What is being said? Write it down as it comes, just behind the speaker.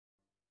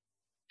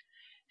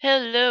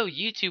Hello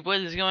YouTube,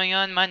 what is going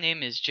on? My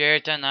name is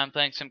Jared and I'm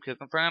playing some Kill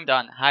Confirmed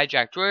on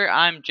Hijacked, where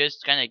I'm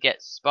just gonna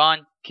get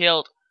spawn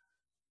killed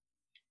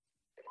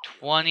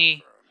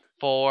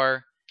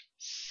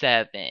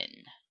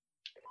 24/7.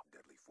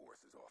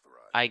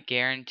 I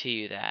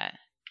guarantee you that.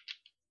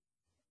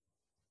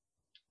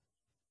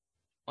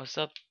 What's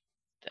up?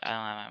 I don't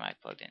have my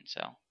mic plugged in,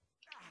 so.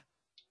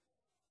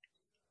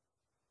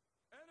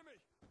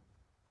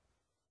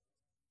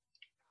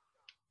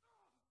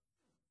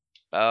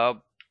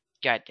 Oh,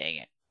 god dang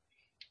it.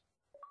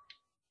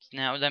 It's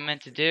not what I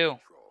meant to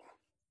do.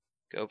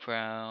 Go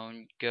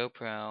prone,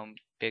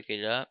 pick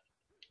it up.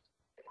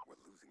 We're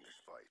losing this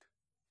fight.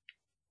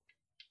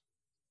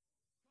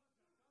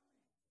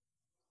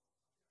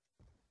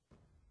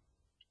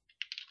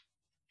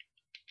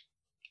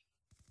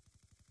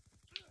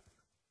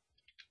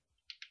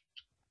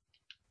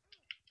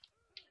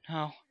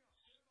 No,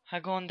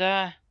 I gonna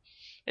die.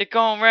 It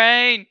gonna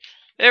rain.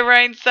 It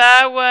rains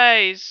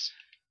sideways.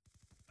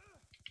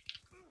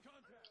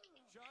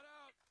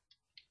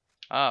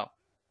 Oh.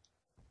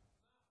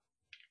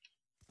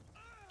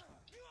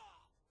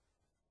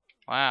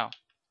 Wow,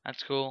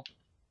 that's cool.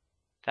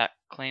 That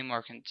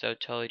claymore can so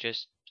totally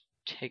just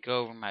take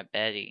over my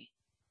Betty.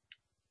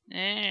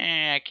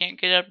 I can't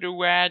get up the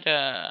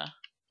ladder.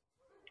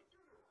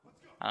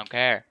 I don't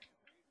care.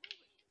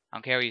 I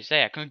don't care what you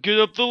say. I couldn't get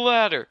up the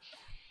ladder.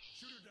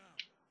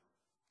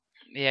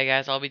 Yeah,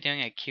 guys, I'll be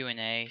doing a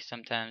Q&A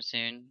sometime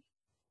soon.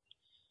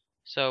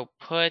 So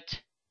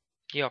put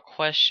your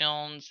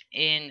questions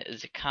in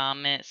the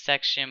comment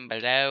section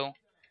below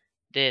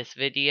this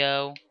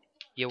video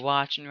you're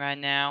watching right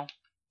now.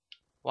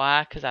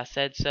 Why? Because I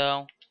said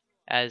so.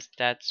 As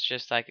that's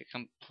just like a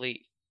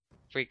complete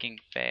freaking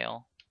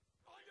fail.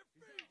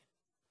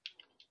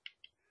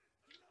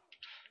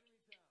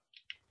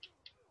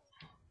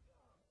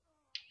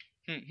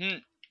 Kill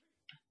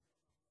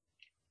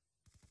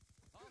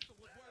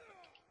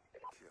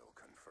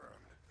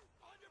confirmed.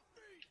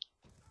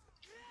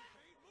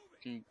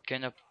 I'm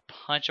gonna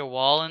punch a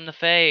wall in the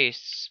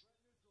face.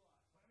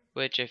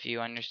 Which, if you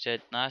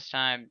understood last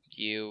time,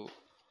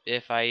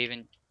 if I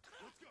even...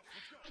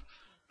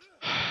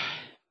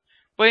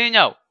 But you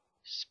know,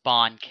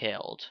 spawn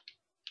killed.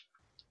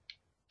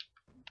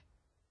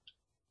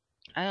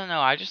 I don't know,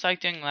 I just like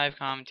doing live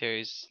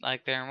commentaries.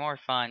 Like, they're more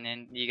fun,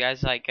 and you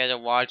guys like get to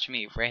watch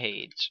me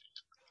rage.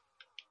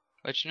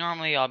 Which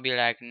normally I'll be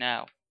like,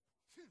 no.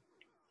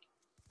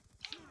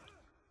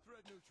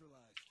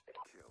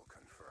 Kill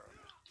confirmed.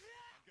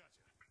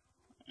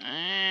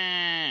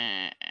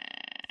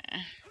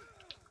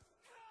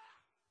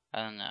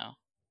 I don't know.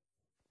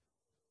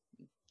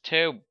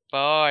 Too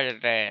bored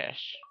of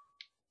this.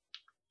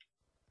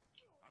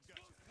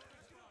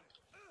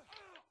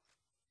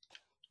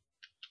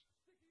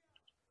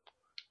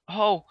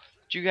 Oh,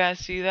 did you guys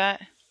see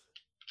that?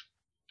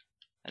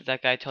 As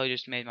that guy totally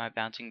just made my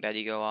bouncing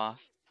Betty go off.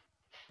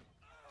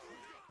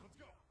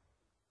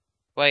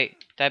 Wait,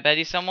 did I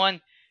Betty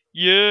someone?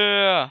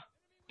 Yeah!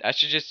 I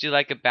should just do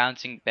like a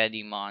bouncing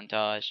Betty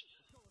montage.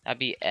 That'd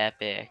be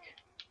epic.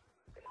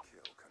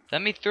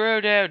 Let me throw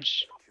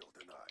dodge.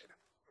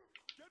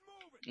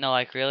 No,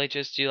 like really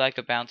just do like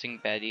a bouncing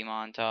Betty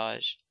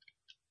montage.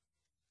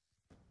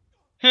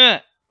 Huh!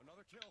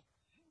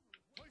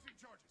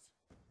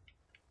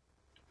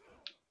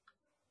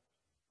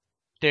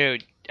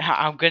 Dude,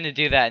 I'm gonna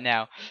do that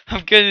now.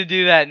 I'm gonna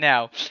do that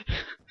now.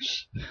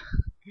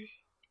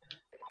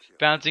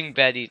 Bouncing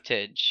Betty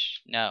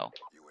Tidge. No.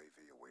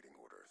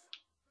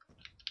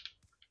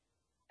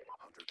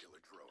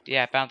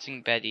 Yeah,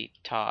 bouncing Betty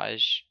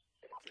Taj.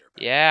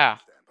 Yeah.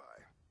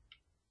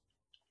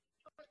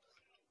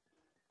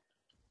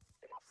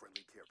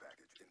 Friendly care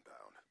package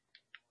inbound.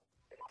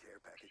 Care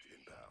package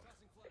inbound.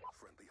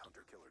 Friendly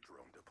hunter killer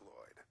drone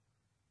deployed.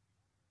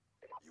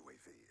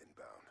 UAV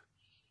inbound.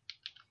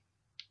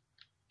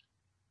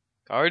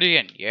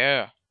 Guardian,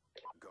 yeah.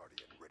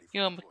 Guardian ready for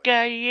You're my deployment.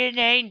 guardian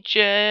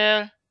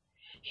angel.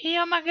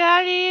 You're my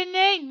guardian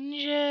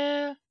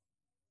angel.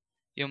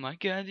 You're my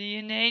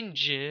guardian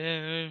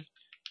angel.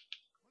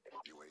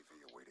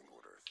 UAV awaiting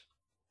orders.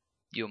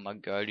 You're my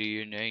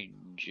guardian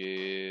angel.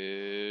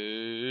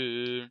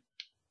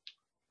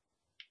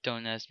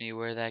 Don't ask me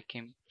where that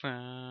came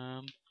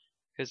from,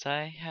 'cause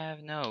I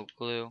have no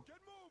clue.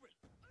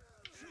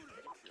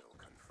 Kill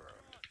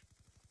confirmed.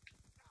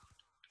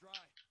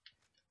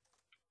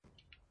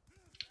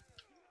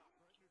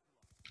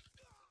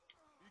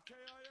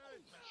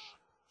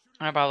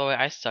 And by the way,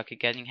 I suck at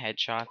getting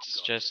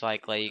headshots, just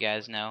like let you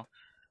guys know.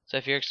 So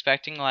if you're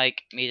expecting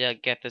like me to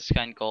get this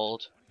gun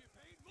gold,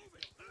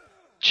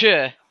 Kill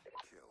confirmed.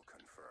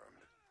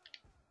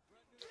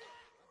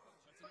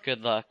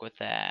 good luck with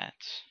that.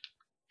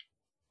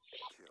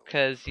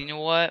 'Cause you know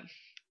what?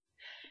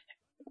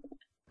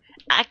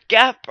 I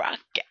got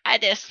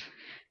bronchitis.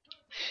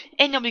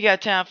 Ain't nobody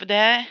got time for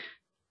that.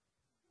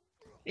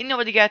 Ain't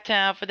nobody got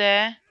time for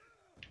that.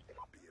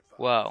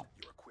 Whoa.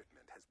 Your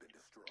equipment has been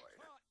destroyed.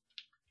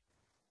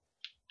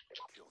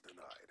 Kill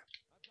denied.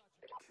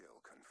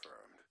 Kill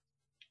confirmed.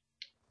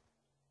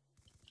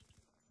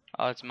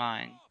 Oh, it's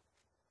mine.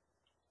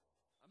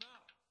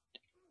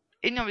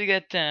 Ain't nobody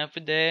got time for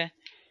that.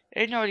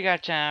 Ain't nobody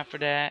got time for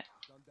that.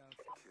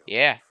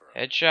 Yeah,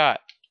 headshot.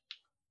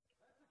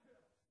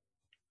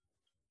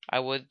 I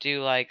would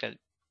do like a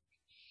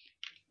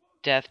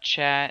death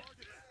chat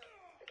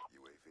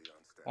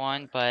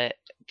one, but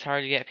it's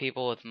hard to get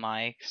people with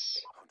mics,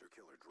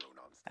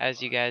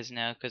 as you guys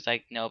know, because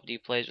like nobody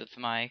plays with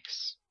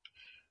mics.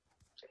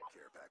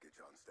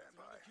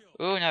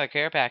 Ooh, another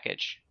care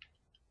package.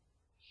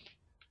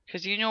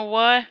 Cause you know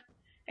what?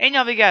 Ain't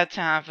nobody got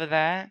time for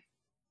that.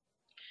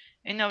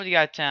 Ain't nobody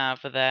got time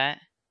for that.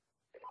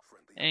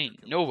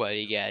 Ain't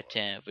nobody got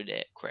time for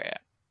that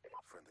crap.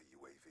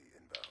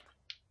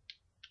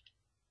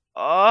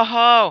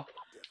 Oh,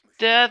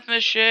 death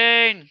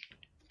machine.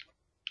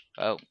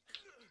 Oh.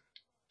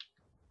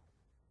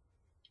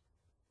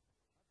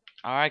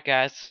 Alright,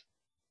 guys.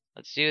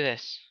 Let's do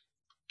this.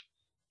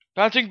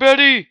 Bouncing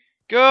Betty!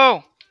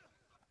 Go!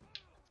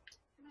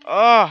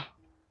 Oh!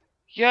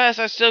 Yes,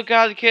 I still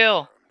got the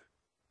kill.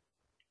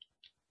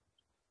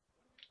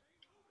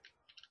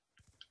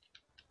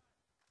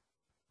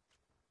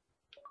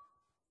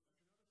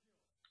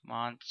 Come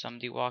on,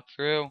 somebody walk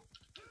through.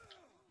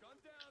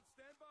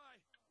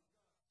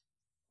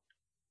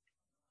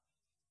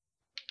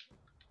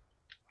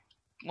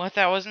 What?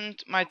 That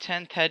wasn't my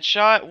 10th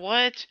headshot?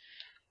 What?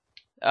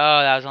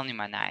 Oh, that was only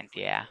my 9th,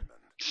 yeah.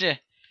 Yeah,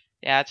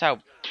 that's how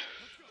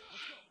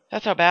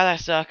bad I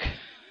suck.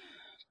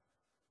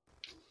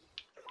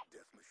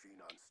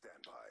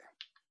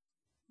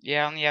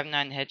 Yeah, I only have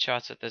 9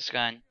 headshots with this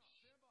gun.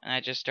 And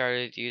I just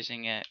started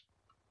using it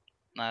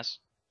last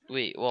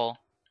week. Well,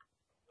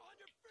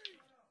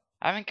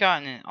 I haven't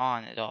gotten it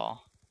on at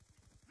all.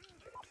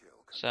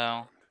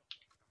 So,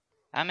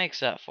 that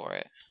makes up for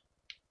it.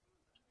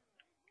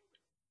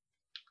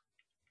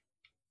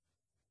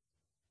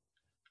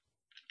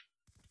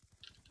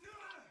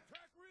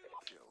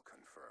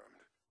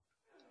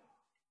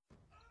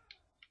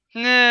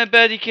 Nah,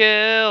 Betty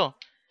kill!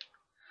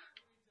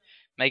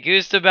 My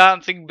goose to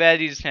bouncing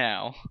Betties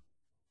now.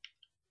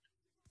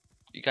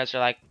 You guys are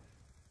like,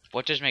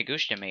 what does me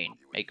gusta mean?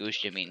 Me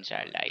gusta means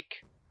I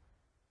like.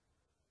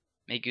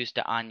 Me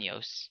gusta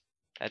años.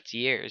 That's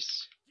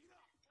years.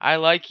 I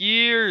like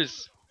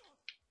years!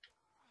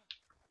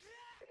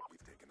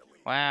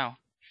 Wow.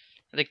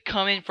 They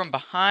come in from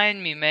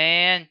behind me,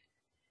 man.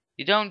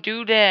 You don't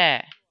do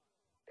that.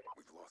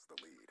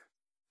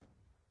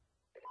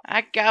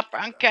 I got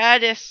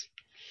bronchitis.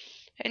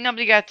 Ain't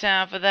nobody got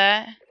time for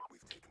that.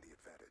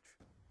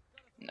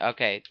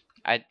 Okay,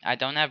 I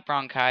don't have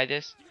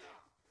bronchitis.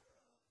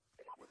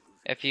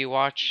 If you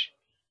watch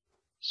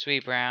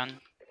Sweet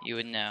Brown, you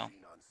would know.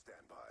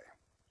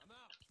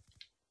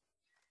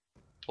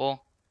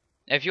 Well,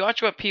 if you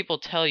watch what people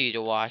tell you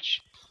to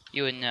watch,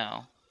 you would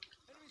know.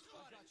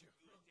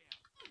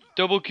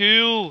 Double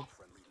kill!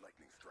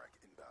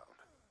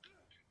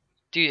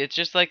 Dude, it's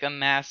just like a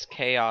mass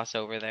chaos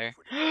over there.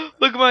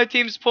 Look at my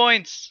team's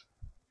points!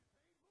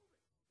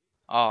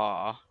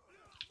 Aww.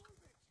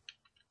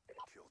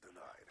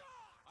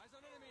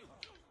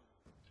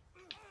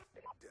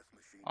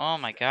 Oh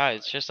my god,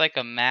 it's just like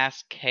a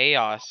mass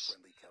chaos.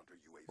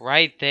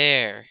 Right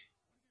there.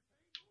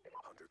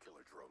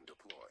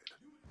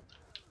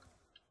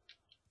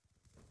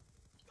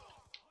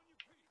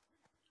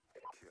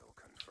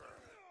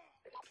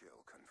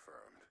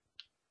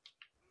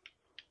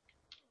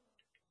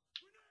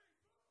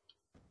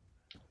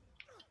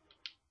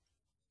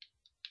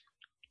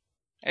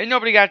 Ain't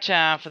nobody got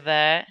time for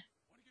that.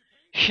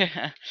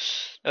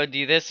 Oh,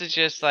 dude, this is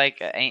just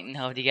like, ain't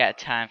nobody got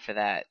time for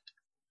that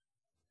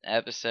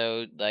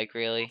episode. Like,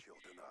 really?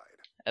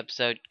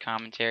 Episode,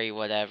 commentary,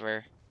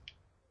 whatever.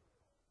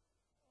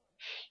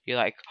 You're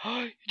like,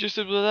 oh, you just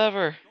did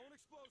whatever.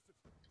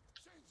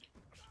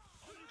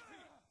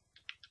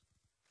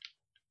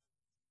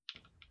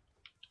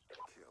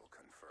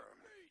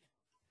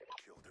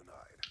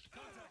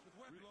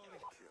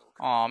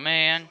 Aw,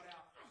 man.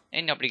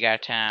 Ain't nobody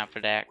got time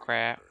for that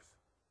crap.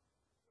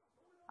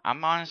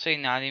 I'm honestly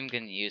not even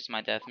gonna use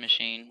my death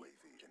machine.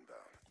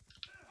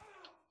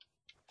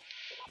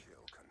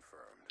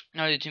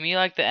 No, dude, to me,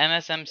 like, the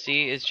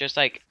MSMC is just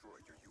like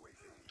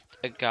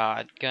a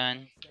god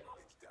gun.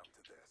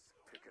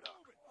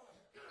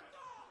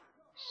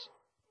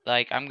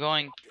 Like, I'm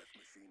going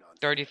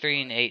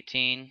 33 and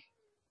 18.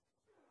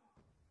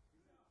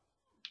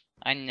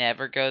 I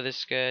never go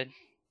this good.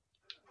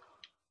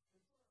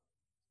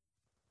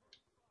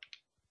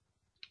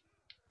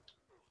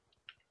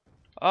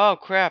 Oh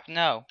crap,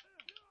 no.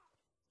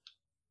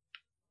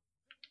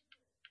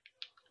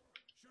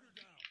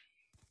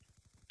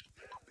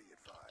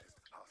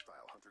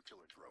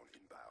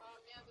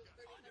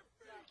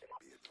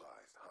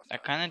 I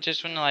kinda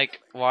just wanna like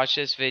watch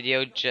this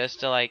video just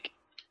to like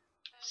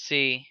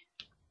see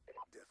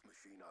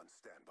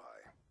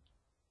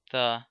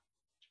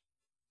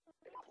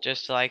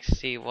just to like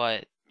see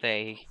what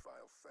they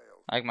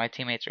like my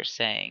teammates are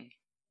saying.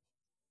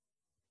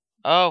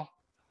 Oh,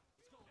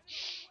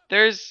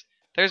 there's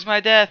my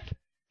death.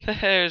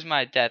 There's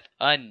my death.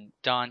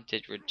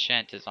 Undaunted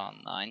Regent is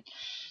online.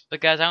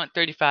 But guys, I went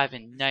 35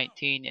 and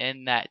 19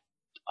 in that.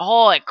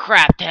 Holy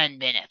crap, 10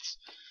 minutes.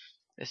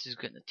 This is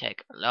gonna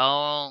take a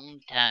long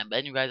time. But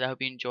anyways, I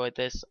hope you enjoyed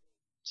this.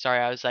 Sorry,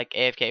 I was like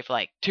AFK for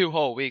like 2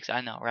 whole weeks.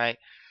 I know, right?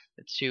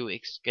 It's 2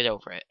 weeks. Get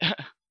over it.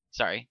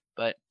 Sorry,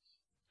 but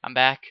I'm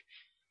back.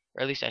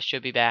 Or at least I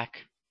should be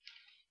back.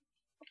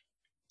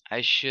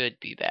 I should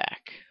be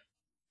back.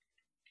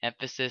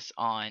 Emphasis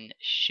on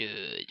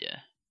should.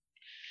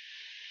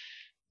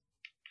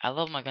 I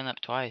leveled my gun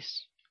up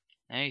twice.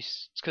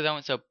 Nice. It's because I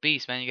went so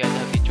beast, man. You guys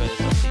hope you enjoyed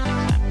this. I'll see you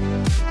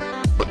next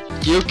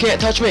time. You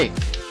can't touch me!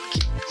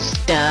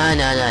 Da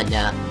na na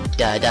na,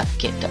 da da,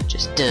 can't touch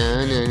us.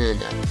 Da na na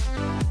na.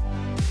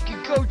 You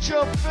can go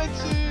jump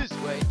fences!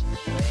 Wait.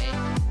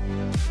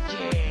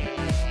 Yeah.